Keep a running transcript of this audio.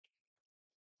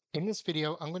In this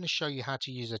video, I'm going to show you how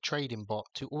to use a trading bot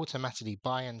to automatically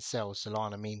buy and sell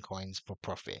Solana meme coins for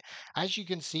profit. As you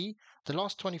can see, the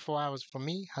last 24 hours for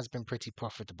me has been pretty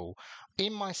profitable.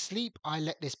 In my sleep, I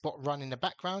let this bot run in the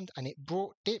background and it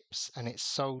brought dips and it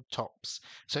sold tops.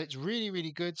 So it's really,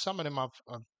 really good. Some of them I've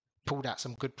pulled out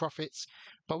some good profits,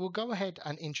 but we'll go ahead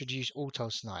and introduce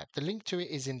Autosnipe. The link to it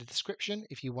is in the description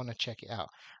if you want to check it out.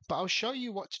 But I'll show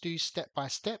you what to do step by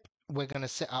step. We're going to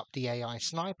set up the AI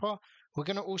sniper. We're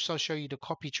going to also show you the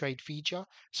copy trade feature.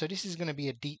 So this is going to be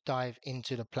a deep dive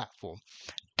into the platform.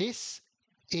 This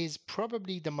is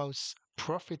probably the most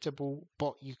profitable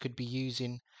bot you could be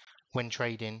using when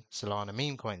trading Solana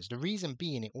meme coins. The reason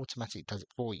being it automatically does it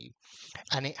for you.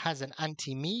 And it has an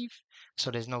anti-meve,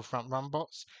 so there's no front run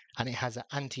bots, and it has an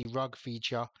anti-rug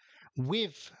feature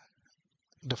with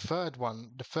the third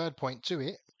point to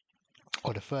it,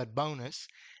 or the third bonus,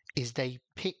 is they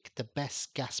pick the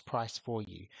best gas price for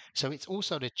you. So it's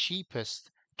also the cheapest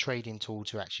trading tool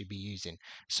to actually be using.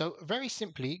 So very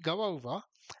simply, go over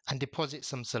and deposit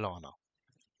some Solana.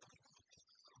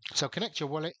 So connect your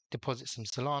wallet, deposit some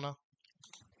Solana,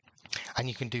 and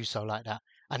you can do so like that.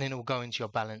 And then it will go into your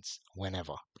balance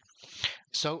whenever.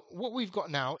 So what we've got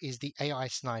now is the AI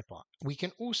sniper. We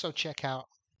can also check out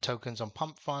tokens on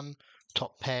Pump Fund,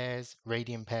 top pairs,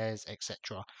 radium pairs,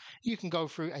 etc. You can go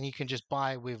through and you can just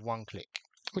buy with one click,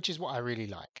 which is what I really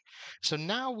like. So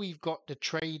now we've got the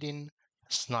trading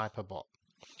sniper bot.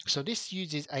 So this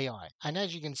uses AI, and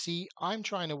as you can see, I'm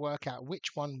trying to work out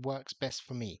which one works best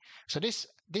for me. So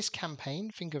this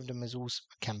campaign, think of them as all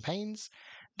campaigns.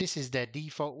 This is their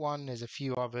default one. There's a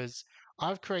few others.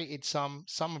 I've created some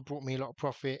have brought me a lot of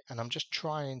profit, and I'm just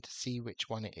trying to see which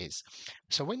one it is.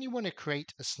 So when you want to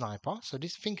create a sniper, so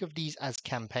think of these as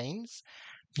campaigns.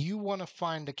 You want to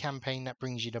find the campaign that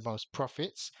brings you the most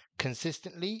profits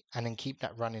consistently and then keep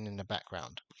that running in the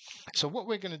background. So what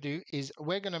we're going to do is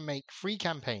we're going to make 3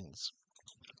 campaigns.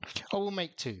 Or we'll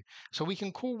make 2. So we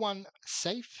can call one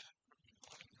safe.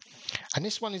 And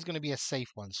this one is going to be a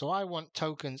safe one. So I want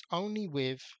tokens only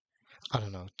with, I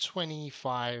don't know,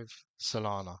 25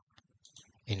 Solana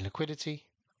in liquidity.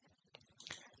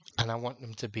 And I want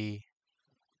them to be,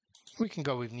 we can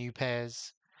go with new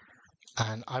pairs.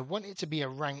 And I want it to be a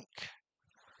rank,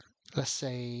 let's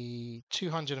say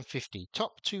 250,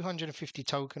 top 250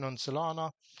 token on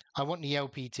Solana. I want the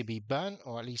LP to be burnt,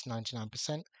 or at least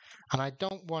 99%. And I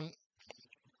don't want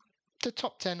the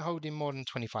top 10 holding more than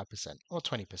 25%, or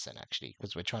 20% actually,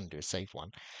 because we're trying to do a safe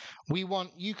one.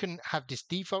 You can have this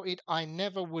defaulted. I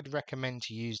never would recommend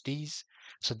to use these.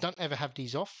 So don't ever have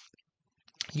these off.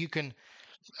 You can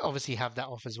obviously have that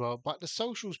off as well, but the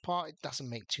socials part, it doesn't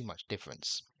make too much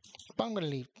difference. But I'm going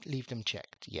to leave them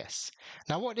checked, yes.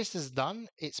 Now what this has done,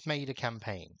 it's made a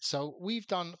campaign. So we've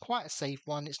done quite a safe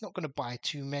one. It's not going to buy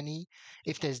too many.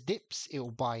 If there's dips, it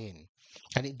will buy in.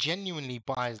 And it genuinely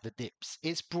buys the dips.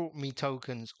 It's brought me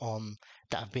tokens on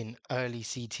that have been early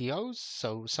CTOs.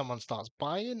 So someone starts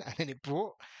buying and then it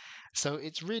brought. So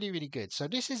it's really, really good. So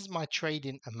this is my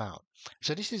trading amount.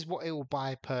 So this is what it will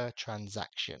buy per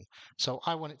transaction. So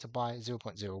I want it to buy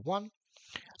 0.01.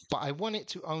 But I want it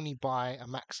to only buy a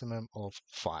maximum of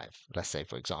 5, let's say,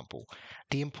 for example.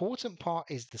 The important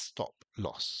part is the stop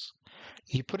loss.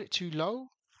 You put it too low,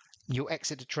 you'll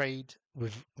exit the trade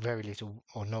with very little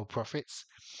or no profits.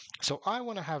 So I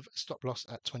want to have stop loss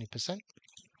at 20%.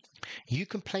 You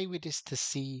can play with this to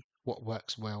see what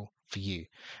works well for you.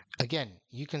 Again,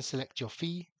 you can select your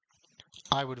fee.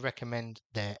 I would recommend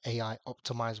their AI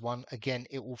optimized one. Again,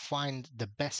 it will find the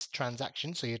best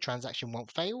transaction, so your transaction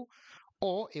won't fail,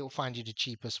 or it will find you the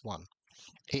cheapest one.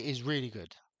 It is really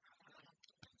good.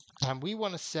 And we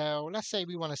want to sell, let's say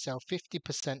we want to sell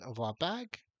 50% of our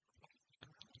bag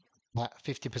at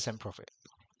 50% profit.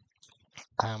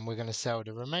 And we're going to sell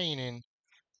the remaining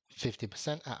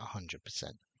 50% at 100%.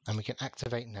 And we can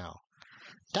activate now.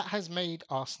 That has made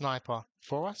our sniper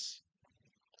for us.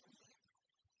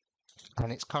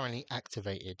 And it's currently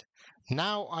activated.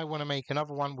 Now I want to make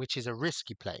another one, which is a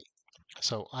risky play.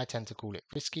 So I tend to call it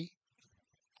risky.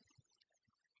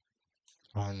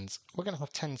 And we're going to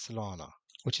have 10 Solana,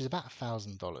 which is about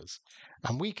 $1,000.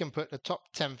 And we can put the top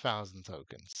 10,000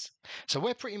 tokens. So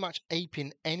we're pretty much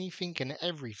aping anything and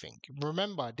everything.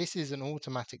 Remember, this is an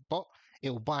automatic bot. It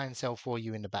will buy and sell for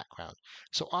you in the background.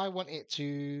 So I want it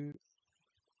to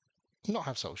not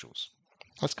have socials.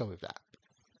 Let's go with that.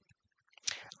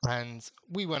 And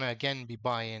we want to again be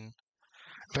buying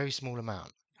a very small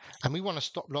amount. And we want to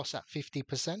stop loss at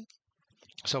 50%.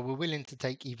 So we're willing to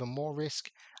take even more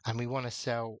risk, and we want to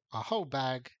sell a whole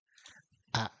bag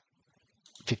at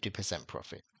 50%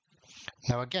 profit.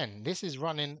 Now again, this is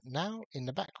running now in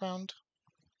the background.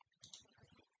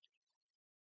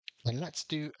 And let's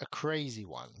do a crazy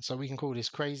one. So we can call this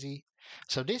crazy.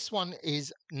 So this one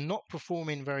is not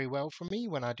performing very well for me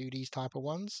when I do these type of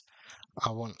ones.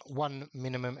 I want one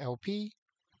minimum LP,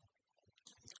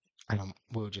 and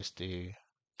we'll just do,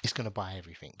 it's going to buy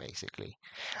everything basically.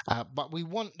 But we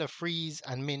want the freeze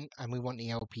and mint, and we want the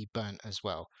LP burnt as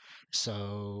well.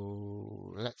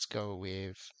 So let's go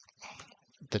with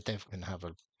the dev can have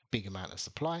a big amount of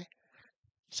supply.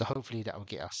 So hopefully that will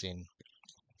get us in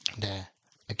there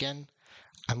again.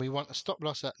 And we want a stop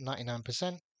loss at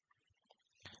 99%.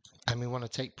 And we want to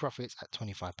take profits at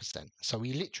 25%. So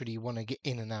we literally want to get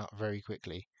in and out very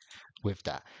quickly with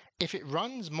that. If it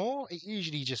runs more, it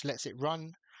usually just lets it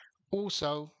run.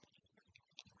 Also,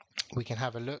 we can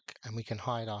have a look and we can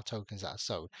hide our tokens that are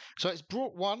sold. So it's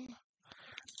brought one,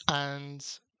 and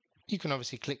you can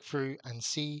obviously click through and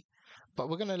see, but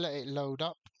we're going to let it load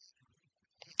up.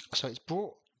 So it's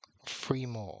brought three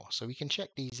more. So we can check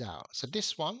these out. So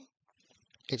this one,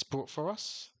 it's brought for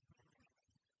us.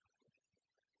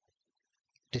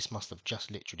 This must have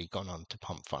just literally gone on to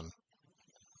Pump Fun.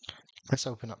 Let's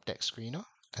open up Deck Screener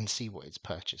and see what it's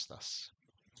purchased us.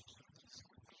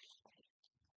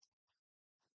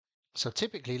 So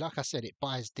typically, like I said, it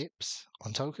buys dips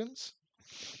on tokens.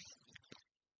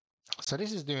 So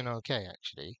this is doing okay,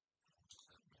 actually.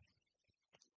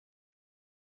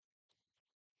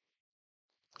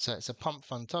 So it's a Pump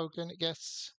Fund token, I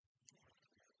guess.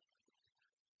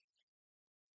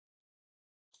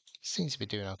 Seems to be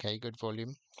doing okay, good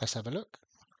volume. Let's have a look.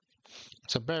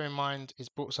 So bear in mind, it's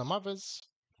brought some others,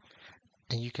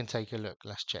 and you can take a look.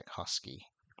 Let's check Husky.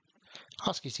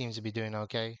 Husky seems to be doing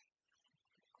okay.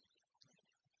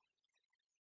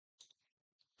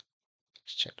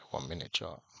 Let's check the 1 minute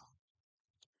chart.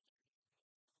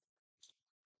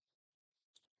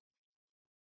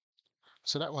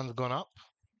 So that one's gone up.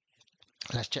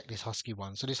 Let's check this Husky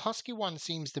one. So this Husky one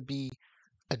seems to be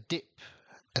a dip,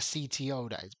 a CTO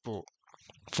that is brought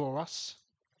for us.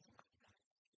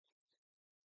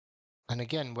 And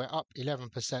again, we're up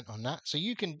 11% on that. So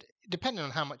you can, depending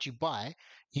on how much you buy,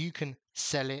 you can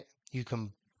sell it, you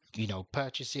can,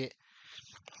 purchase it,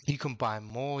 you can buy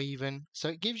more even. So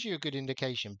it gives you a good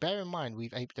indication. Bear in mind,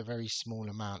 we've aped a very small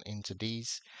amount into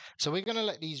these. So we're going to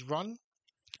let these run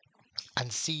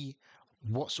and see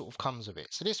what sort of comes of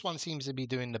it. So this one seems to be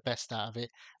doing the best out of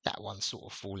it. That one's sort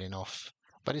of falling off.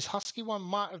 But this Husky one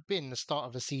might have been the start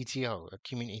of a CTO, a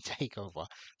community takeover.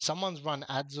 Someone's run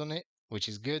ads on it, which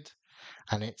is good.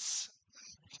 And it's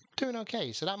doing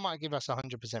okay. So that might give us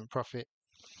 100% profit.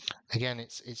 Again,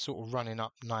 it's sort of running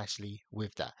up nicely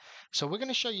with that. So we're going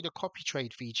to show you the copy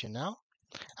trade feature now.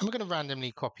 And we're going to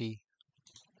randomly copy,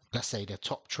 let's say, the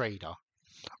top trader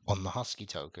on the Husky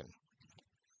token.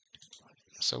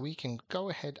 So we can go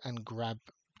ahead and grab,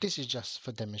 this is just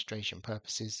for demonstration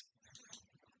purposes.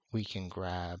 We can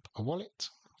grab a wallet.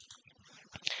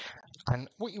 And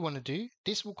what you want to do,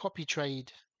 this will copy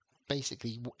trade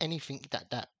basically anything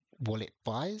that wallet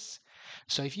buys.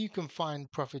 So if you can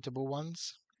find profitable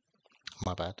ones,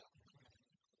 my bad.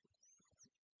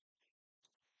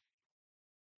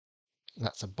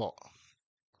 That's a bot.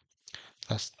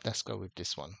 Let's go with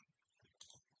this one.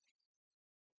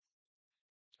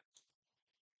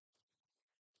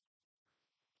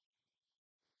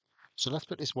 So let's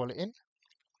put this wallet in.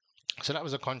 So that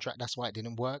was a contract, that's why it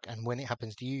didn't work. And when it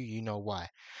happens to you, you know why.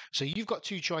 So you've got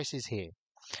two choices here.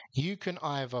 You can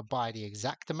either buy the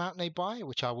exact amount they buy,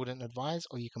 which I wouldn't advise,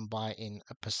 or you can buy in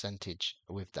a percentage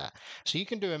with that. So you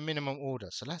can do a minimum order.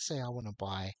 So let's say I want to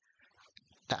buy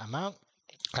that amount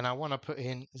and I want to put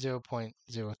in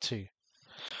 0.02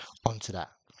 onto that.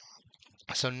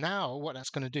 So now what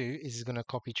that's going to do is it's going to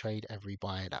copy trade every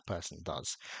buy that person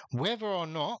does. Whether or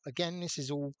not, again, this is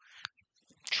all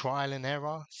trial and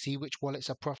error, see which wallets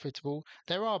are profitable.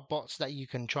 There are bots that you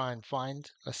can try and find.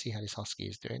 Let's see how this Husky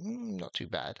is doing. Not too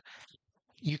bad.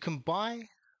 You can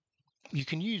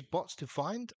use bots to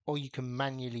find, or you can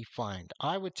manually find.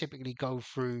 I would typically go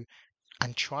through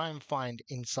and try and find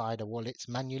insider wallets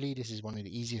manually. This is one of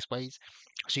the easiest ways.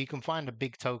 So you can find a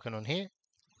big token on here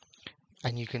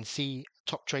and you can see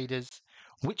top traders,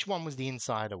 which one was the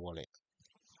insider wallet,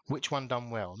 which one done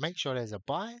well. Make sure there's a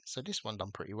buy. So this one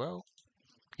done pretty well.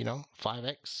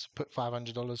 5x, put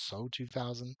 $500, sold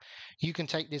 2,000. You can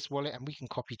take this wallet and we can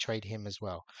copy trade him as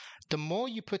well. The more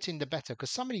you put in, the better, because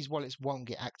some of these wallets won't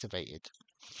get activated.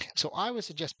 So I would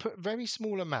suggest put very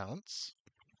small amounts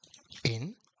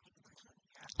in,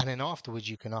 and then afterwards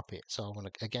you can up it. So I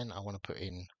want to put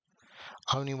in,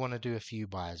 I only want to do a few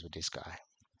buys with this guy.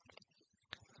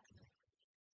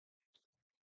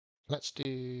 Let's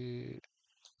do,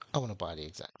 I want to buy the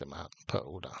exact amount per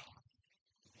order.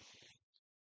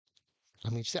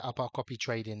 And we've set up our copy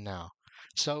trading now.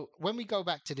 So when we go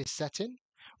back to this setting,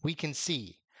 we can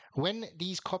see when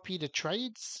these copy the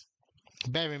trades,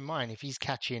 bear in mind if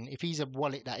he's a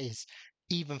wallet that is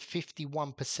even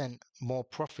 51% more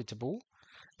profitable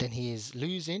than he is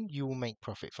losing, you will make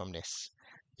profit from this.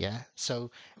 Yeah.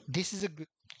 So this is a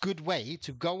good way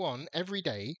to go on every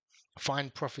day,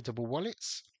 find profitable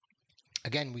wallets.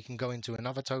 Again, we can go into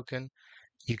another token.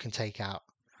 You can take out,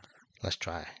 let's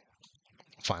try,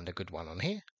 find a good one on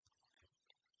here.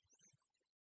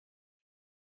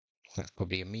 That's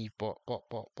probably a me bot.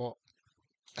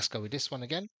 Let's go with this one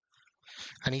again.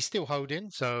 And he's still holding,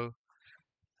 so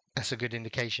that's a good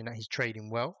indication that he's trading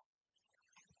well.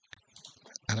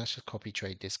 And let's just copy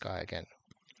trade this guy again.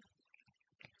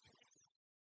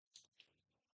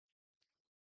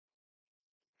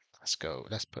 Let's go.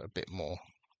 Let's put a bit more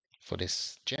for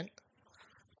this gent.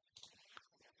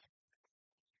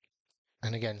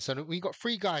 And again, so we got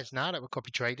three guys now that we're copy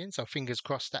trading. So fingers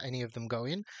crossed that any of them go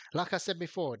in. Like I said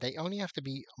before, they only have to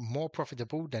be more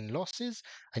profitable than losses,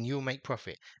 and you'll make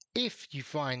profit. If you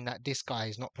find that this guy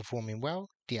is not performing well,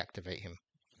 deactivate him.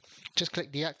 Just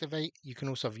click deactivate. You can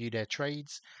also view their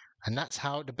trades, and that's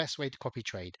how the best way to copy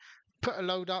trade. Put a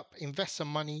load up, invest some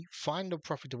money, find the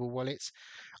profitable wallets.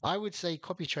 I would say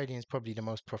copy trading is probably the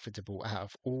most profitable out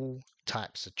of all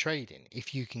types of trading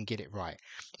if you can get it right.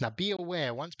 Now, be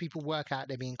aware once people work out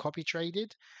they're being copy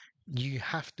traded, you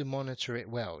have to monitor it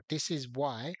well. This is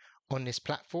why on this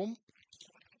platform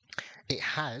it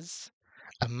has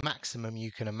a maximum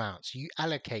you can amount. So you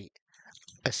allocate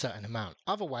a certain amount.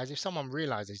 Otherwise, if someone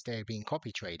realizes they're being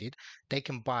copy traded, they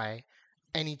can buy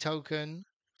any token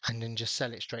and then just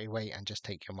sell it straight away and just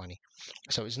take your money.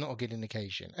 So it's not a good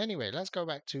indication. Anyway, let's go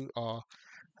back to our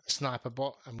sniper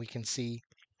bot and we can see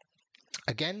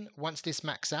again, once this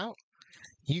max out,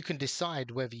 you can decide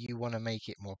whether you want to make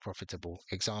it more profitable.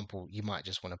 Example, you might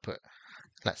just want to put,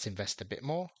 let's invest a bit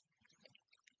more,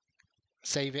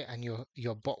 save it, and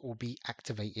your bot will be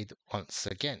activated once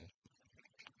again.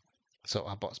 So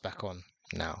our bot's back on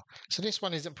now. So this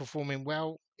one isn't performing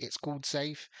well. It's called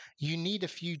safe. You need a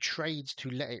few trades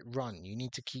to let it run. You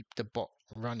need to keep the bot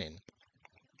running.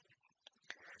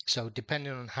 So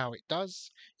depending on how it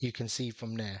does, you can see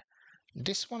from there.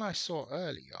 This one I saw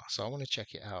earlier, so I want to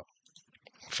check it out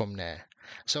from there.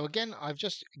 So again, I've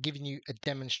just given you a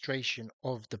demonstration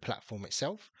of the platform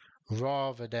itself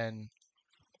rather than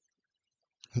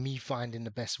me finding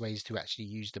the best ways to actually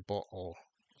use the bot or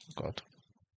God.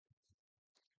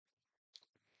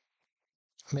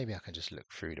 Maybe I can just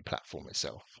look through the platform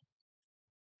itself.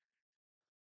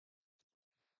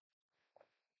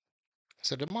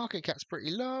 So the market cap's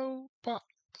pretty low, but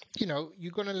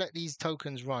you're going to let these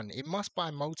tokens run. It must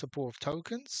buy multiple of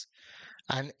tokens.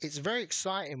 And it's very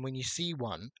exciting when you see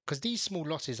one because these small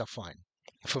losses are fine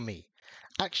for me.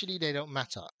 Actually, they don't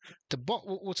matter. The bot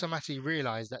will automatically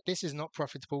realize that this is not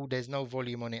profitable. There's no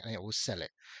volume on it and it will sell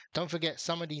it. Don't forget,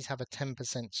 some of these have a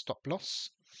 10% stop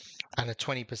loss and a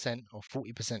 20% or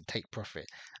 40% take profit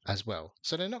as well.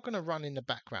 So they're not going to run in the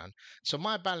background. So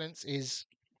my balance is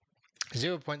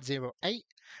 0.08.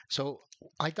 So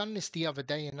I done this the other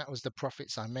day and that was the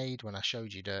profits I made when I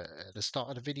showed you the start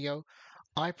of the video.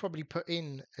 I probably put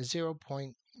in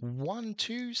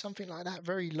 0.12, something like that,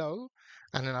 very low,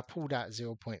 and then I pulled out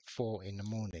 0.4 in the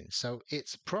morning. So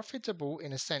it's profitable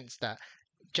in a sense that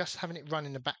just having it run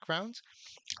in the background,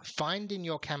 finding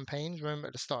your campaigns. Remember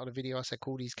at the start of the video I said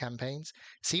call these campaigns,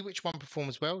 see which one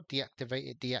performs well, deactivate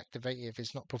it if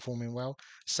it's not performing well.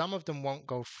 Some of them won't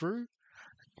go through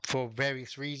for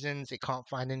various reasons. It can't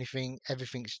find anything.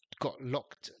 Everything's got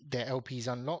locked. Their LP's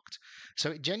unlocked.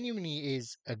 So it genuinely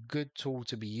is a good tool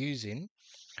to be using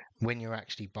when you're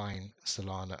actually buying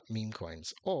Solana meme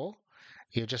coins, or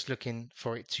you're just looking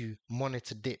for it to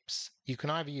monitor dips. You can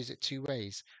either use it two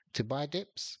ways: to buy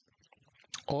dips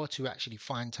or to actually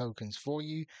find tokens for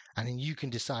you, and then you can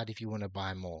decide if you want to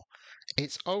buy more.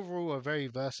 It's overall a very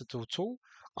versatile tool.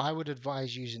 I would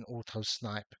advise using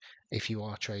Autosnipe if you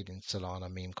are trading Solana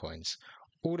meme coins.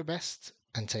 All the best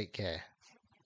and take care.